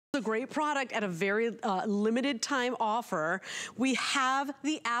a great product at a very limited time offer. We have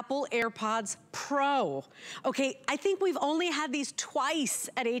the Apple AirPods Pro. Okay, I think we've only had these twice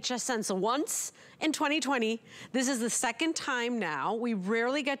at HSN. So once in 2020, this is the second time now. We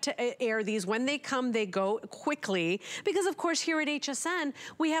rarely get to air these. When they come, they go quickly. Because of course, here at HSN,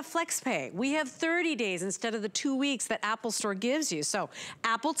 we have FlexPay. We have 30 days instead of the 2 weeks that Apple Store gives you. So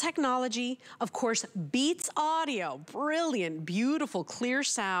Apple technology, of course, Beats audio, brilliant, beautiful, clear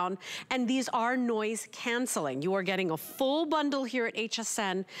sound. And these are noise canceling. You are getting a full bundle here at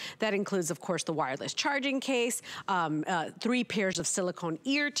HSN that includes, of course, the wireless charging case, 3 pairs of silicone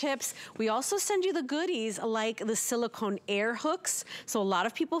ear tips. We also send you the goodies like the silicone AirHooks. So a lot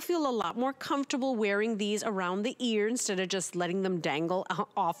of people feel a lot more comfortable wearing these around the ear instead of just letting them dangle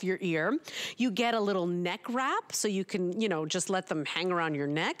off your ear. You get a little neck wrap so you can, you know, just let them hang around your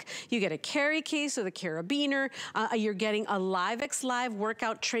neck. You get a carry case with a carabiner. You're getting a LiveXLive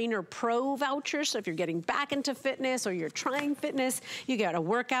Workout Trainer Pro voucher. So if you're getting back into fitness or you're trying fitness, you get a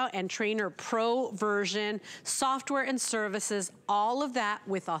Workout and Trainer Pro version, software and services, all of that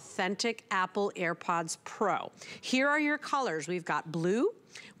with authentic Apple AirPods Pro. Here are your colors. We've got blue,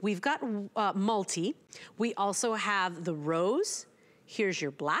 we've got multi, we also have the rose, here's your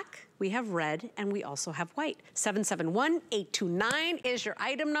black, we have red, and we also have white. 771-829 is your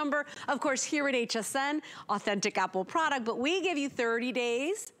item number. Of course, here at HSN, authentic Apple product, but we give you 30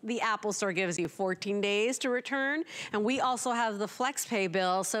 days. The Apple Store gives you 14 days to return. And we also have the FlexPay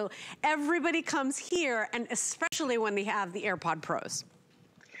bill. So everybody comes here, and especially when they have the AirPod Pros.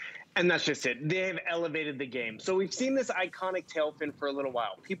 And that's just it. They have elevated the game. So we've seen this iconic tail fin for a little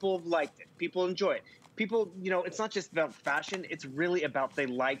while. People have liked it. People enjoy it. People, you know, it's not just about fashion. It's really about they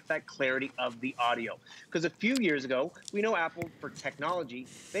like that clarity of the audio. Because a few years ago, we know Apple, for technology,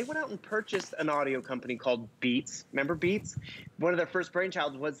 they went out and purchased an audio company called Beats. Remember Beats? One of their first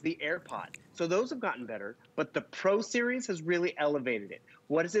brainchilds was the AirPod. So those have gotten better. But the Pro series has really elevated it.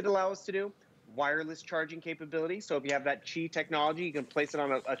 What does it allow us to do? Wireless charging capability. So if you have that Qi technology, you can place it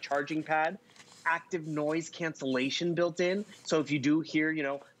on a charging pad. Active noise cancellation built in. So if you do hear, you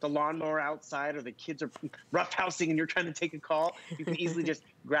know, the lawnmower outside or the kids are roughhousing and you're trying to take a call, you can easily just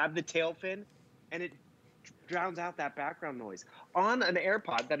grab the tail fin and it drowns out that background noise. On an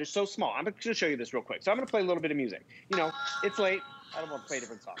AirPod that is so small, I'm going to show you this real quick. So I'm going to play a little bit of music. You know, it's late. I don't want to play a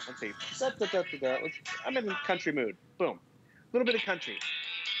different song. Let's see. I'm in country mood. Boom. A little bit of country.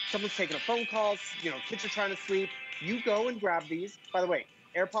 Someone's taking a phone call. You know, kids are trying to sleep. You go and grab these. By the way,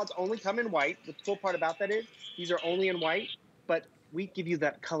 AirPods only come in white. The cool part about that is these are only in white, but we give you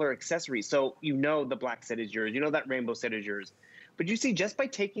that color accessory. So you know the black set is yours. You know that rainbow set is yours. But you see, just by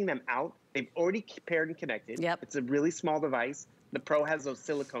taking them out, they've already paired and connected. Yep. It's a really small device. The Pro has those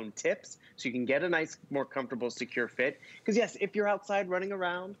silicone tips, so you can get a nice, more comfortable, secure fit. Because yes, if you're outside running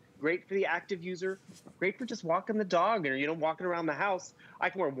around, great for the active user, great for just walking the dog or, you know, walking around the house. I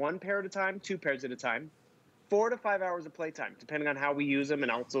can wear 1 pair at a time, 2 pairs at a time. 4 to 5 hours of playtime, depending on how we use them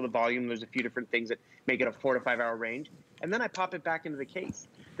and also the volume. There's a few different things that make it a 4 to 5 hour range. And then I pop it back into the case.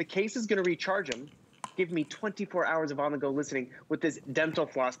 The case is going to recharge them, give me 24 hours of on-the-go listening with this dental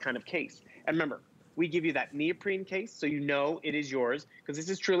floss kind of case. And remember, we give you that neoprene case so you know it is yours, because this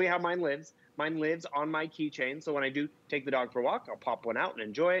is truly how mine lives. Mine lives on my keychain, so when I do take the dog for a walk, I'll pop one out and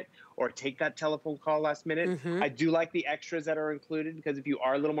enjoy it, or take that telephone call last minute. I do like the extras that are included, because if you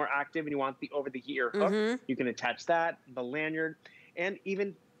are a little more active and you want the over-the-ear hook, you can attach that, the lanyard, and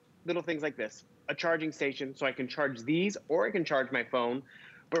even little things like this. A charging station, so I can charge these, or I can charge my phone.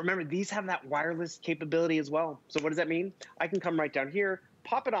 But remember, these have that wireless capability as well. So what does that mean? I can come right down here,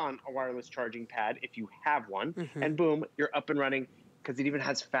 pop it on a wireless charging pad if you have one, and boom, you're up and running, because it even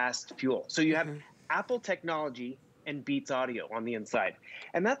has fast fuel. So you have Apple technology and Beats audio on the inside.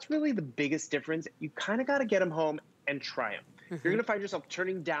 And that's really the biggest difference. You kind of got to get them home and try them. You're going to find yourself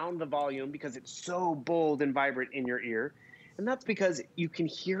turning down the volume because it's so bold and vibrant in your ear. And that's because you can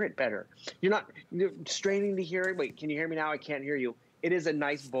hear it better. You're not straining to hear it. Wait, can you hear me now? I can't hear you. It is a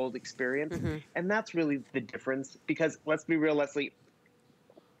nice, bold experience. And that's really the difference, because let's be real, Leslie,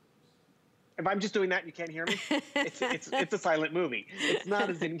 if I'm just doing that and you can't hear me, it's a silent movie. It's not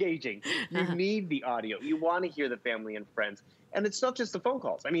as engaging. You need the audio. You want to hear the family and friends. And it's not just the phone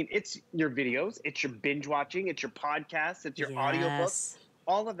calls. I mean, it's your videos, it's your binge watching, it's your podcasts, it's your audiobooks.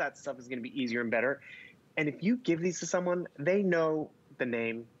 All of that stuff is going to be easier and better. And if you give these to someone, they know the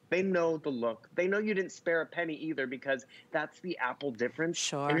name, they know the look, they know you didn't spare a penny either, because that's the Apple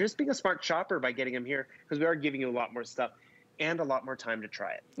difference. And you're just being a smart shopper by getting them here, because we are giving you a lot more stuff. and a lot more time to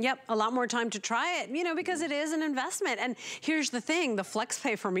try it. Yep, a lot more time to try it, you know, because it is an investment. And here's the thing, the flex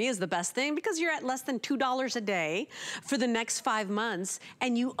pay for me is the best thing because you're at less than $2 a day for the next 5 months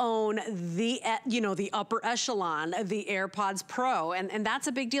and you own the, you know, the upper echelon of the AirPods Pro. And that's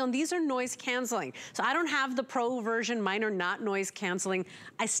a big deal. And these are noise canceling. So I don't have the Pro version. Mine are not noise canceling.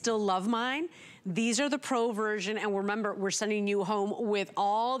 I still love mine. These are the Pro version, and remember, we're sending you home with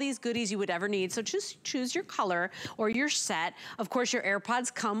all these goodies you would ever need. So just choose your color or your set. Of course, your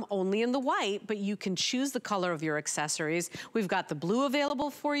AirPods come only in the white, but you can choose the color of your accessories. We've got the blue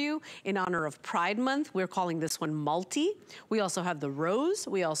available for you in honor of Pride Month. We're calling this one multi. We also have the rose.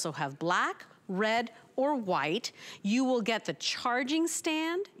 We also have black, red, or white. You will get the charging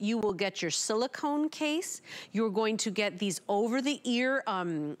stand. You will get your silicone case. You're going to get these over-the-ear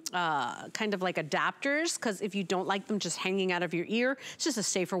kind of like adapters, because if you don't like them just hanging out of your ear, it's just a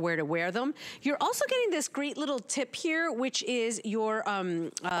safer way to wear them. You're also getting this great little tip here, which is your,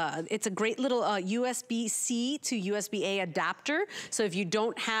 it's a great little USBC to USBA adapter. So if you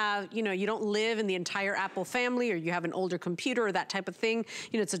don't have, you know, you don't live in the entire Apple family, or you have an older computer or that type of thing,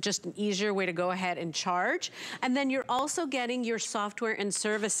 you know, it's just an easier way to go ahead and charge. And then you're also getting your software and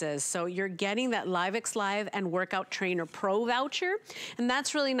services. So you're getting that LiveXLive and Workout Trainer Pro voucher, and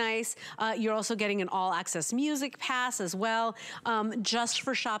that's really nice. You're also getting an all-access music pass as well, just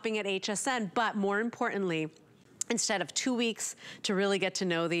for shopping at HSN. But more importantly, instead of 2 weeks to really get to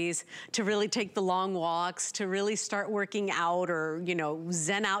know these, to really take the long walks, to really start working out, or, you know,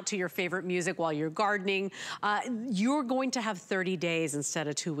 zen out to your favorite music while you're gardening, you're going to have 30 days instead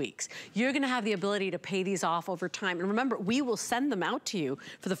of 2 weeks. You're gonna have the ability to pay these off over time. And remember, we will send them out to you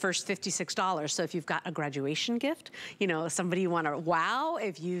for the first $56. So if you've got a graduation gift, you know, somebody you wanna wow,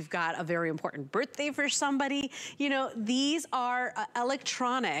 if you've got a very important birthday for somebody, you know, these are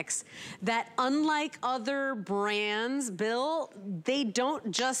electronics that, unlike other brands, Bill, they don't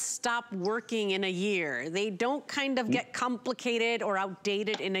just stop working in a year. They don't kind of get complicated or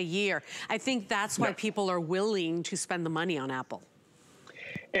outdated in a year. I think that's why people are willing to spend the money on Apple.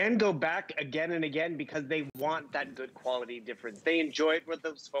 And go back again and again because they want that good quality difference. They enjoy it with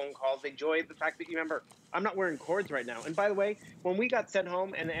those phone calls. They enjoy the fact that, you remember, I'm not wearing cords right now. And by the way, when we got sent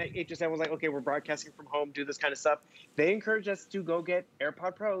home and HSN was like, okay, we're broadcasting from home, do this kind of stuff, they encouraged us to go get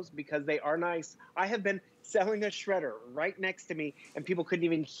AirPod Pros because they are nice. I have been selling a shredder right next to me and people couldn't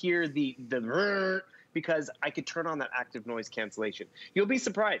even hear the because I could turn on that active noise cancellation. You'll be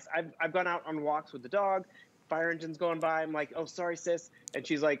surprised. I've gone out on walks with the dog. Fire engine's going by. I'm like, oh, sorry, sis. And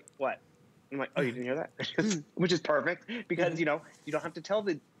she's like, what? I'm like, oh, you didn't hear that? Which is perfect because, you know, you don't have to tell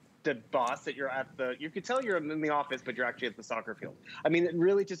the boss that you're at the, you could tell you're in the office, but you're actually at the soccer field. I mean, it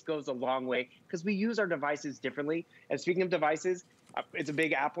really just goes a long way because we use our devices differently. And speaking of devices, it's a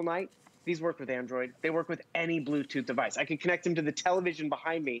big Apple night. These work with Android. They work with any Bluetooth device. I can connect them to the television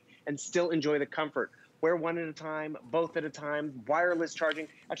behind me and still enjoy the comfort. Wear one at a time, both at a time, wireless charging.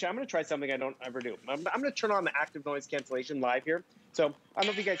 Actually, I'm going to try something I don't ever do. I'm going to turn on the active noise cancellation live here. So I don't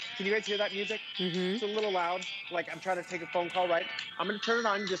know if you guys, can you guys hear that music? It's a little loud. Like I'm trying to take a phone call, right? I'm going to turn it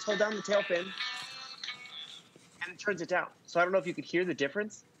on. You just hold down the tail fin and it turns it down. So I don't know if you could hear the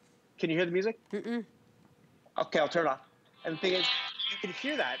difference. Can you hear the music? Okay, I'll turn it off. And the thing is, you can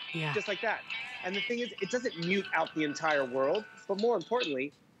hear that just like that. And the thing is, it doesn't mute out the entire world, but more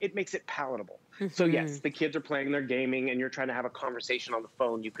importantly, it makes it palatable. So yes, the kids are playing their gaming and you're trying to have a conversation on the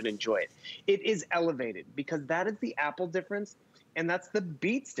phone, you can enjoy it. It is elevated because that is the Apple difference and that's the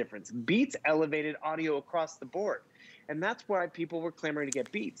Beats difference. Beats elevated audio across the board. And that's why people were clamoring to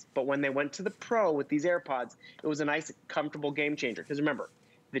get Beats. But when they went to the Pro with these AirPods, it was a nice, comfortable game changer. Because remember,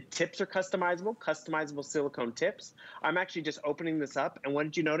 the tips are customizable silicone tips. I'm actually just opening this up. And what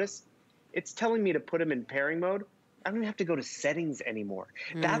did you notice? It's telling me to put them in pairing mode. I don't even have to go to settings anymore.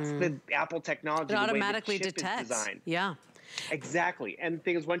 That's the Apple technology. It automatically detects. Designed. Yeah. Exactly. And the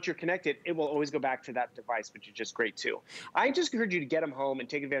thing is, once you're connected, it will always go back to that device, which is just great too. I just encourage you to get them home and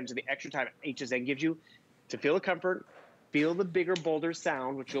take advantage of the extra time HSN gives you to feel the comfort, feel the bigger, bolder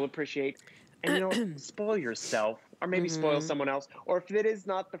sound, which you'll appreciate, and, you know, spoil yourself. Or maybe spoil someone else. Or if it is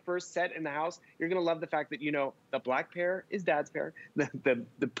not the first set in the house, you're going to love the fact that, you know, the black pair is dad's pair.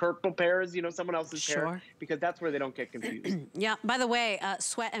 The purple pair is, you know, someone else's pair. Because that's where they don't get confused. Yeah. By the way,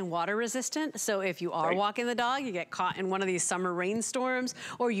 sweat and water resistant. So if you are walking the dog, you get caught in one of these summer rainstorms,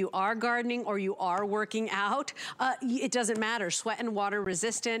 or you are gardening, or you are working out, it doesn't matter. Sweat and water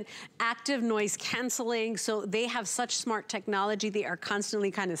resistant, active noise canceling. So they have such smart technology. They are constantly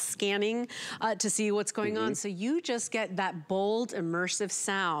kind of scanning to see what's going on. So you just get that bold, immersive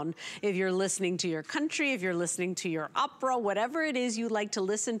sound. If you're listening to your country, if you're listening to your opera, whatever it is you like to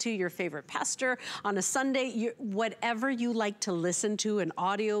listen to, your favorite pastor on a Sunday, whatever you like to listen to, an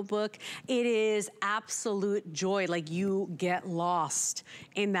audiobook, it is absolute joy. Like, you get lost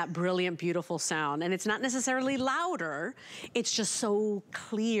in that brilliant, beautiful sound. And it's not necessarily louder, it's just so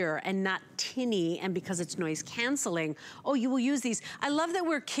clear and not tinny. And because it's noise canceling, oh, you will use these. I love that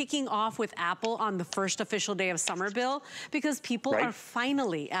we're kicking off with Apple on the first official day of summer, Bill, because people are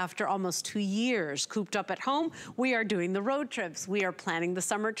finally, after almost 2 years cooped up at home, we are doing the road trips, we are planning the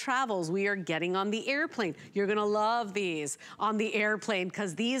summer travels, we are getting on the airplane. You're gonna love these on the airplane,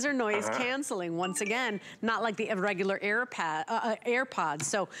 because these are noise canceling. Once again, not like the regular AirPods.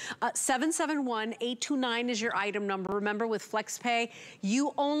 So 771-829 is your item number. Remember, with FlexPay,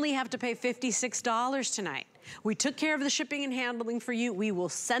 you only have to pay $56 tonight. We took care of the shipping and handling for you. We will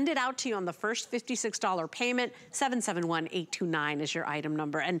send it out to you on the first $56 payment. 771-829 is your item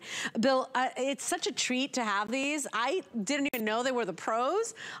number. And Bill, it's such a treat to have these. I didn't even know they were the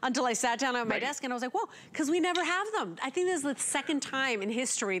Pros until I sat down at my desk and I was like, whoa, because we never have them. I think this is the second time in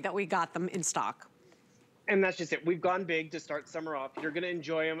history that we got them in stock. And that's just it. We've gone big to start summer off. You're going to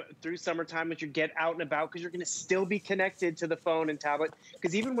enjoy them through summertime as you get out and about, because you're going to still be connected to the phone and tablet.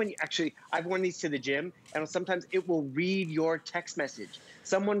 Because even when you actually, I've worn these to the gym, and sometimes it will read your text message.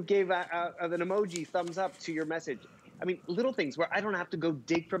 Someone gave an emoji thumbs up to your message. I mean, little things where I don't have to go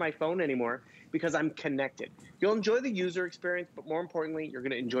dig for my phone anymore because I'm connected. You'll enjoy the user experience, but more importantly, you're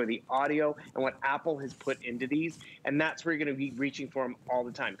going to enjoy the audio and what Apple has put into these. And that's where you're going to be reaching for them all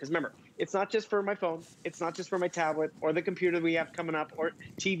the time. Because remember, it's not just for my phone. It's not just for my tablet or the computer we have coming up or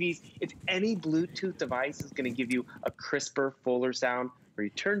TVs. It's any Bluetooth device is going to give you a crisper, fuller sound where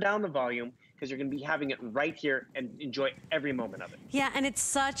you turn down the volume, because you're going to be having it right here and enjoy every moment of it. Yeah, and it's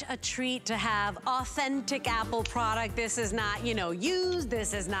such a treat to have authentic Apple product. This is not, you know, used.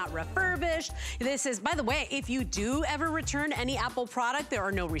 This is not refurbished. This is, by the way, if you do ever return any Apple product, there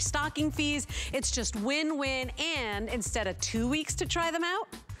are no restocking fees. It's just win-win. And instead of 2 weeks to try them out,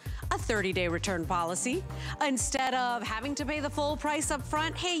 a 30-day return policy. Instead of having to pay the full price up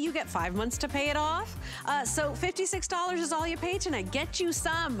front, hey, you get 5 months to pay it off. So $56 is all you pay tonight. Get you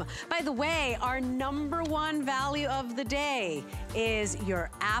some. By the way, our #1 value of the day is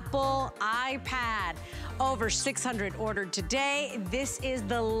your Apple iPad. Over 600 ordered today. This is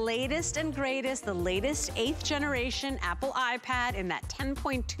the latest and greatest, the latest 8th generation Apple iPad in that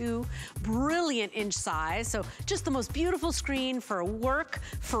 10.2 brilliant inch size. So just the most beautiful screen for work,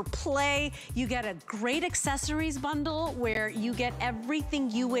 for play. You get a great accessories bundle where you get everything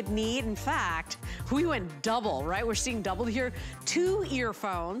you would need. In fact, we went double, right? We're seeing double here. 2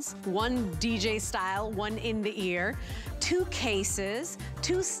 earphones, one DJ style, one in the ear, 2 cases,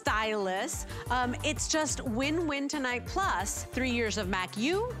 2 stylists. It's just win-win tonight, plus 3 years of Mac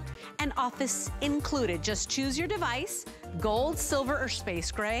U and Office included. Just choose your device, gold, silver, or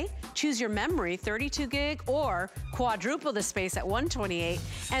space gray. Choose your memory, 32 gig, or quadruple the space at 128,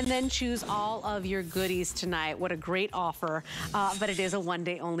 and then choose all of your goodies tonight. What a great offer, but it is a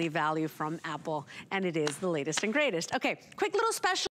one-day only value from Apple, and it is the latest and greatest. Okay, quick little special.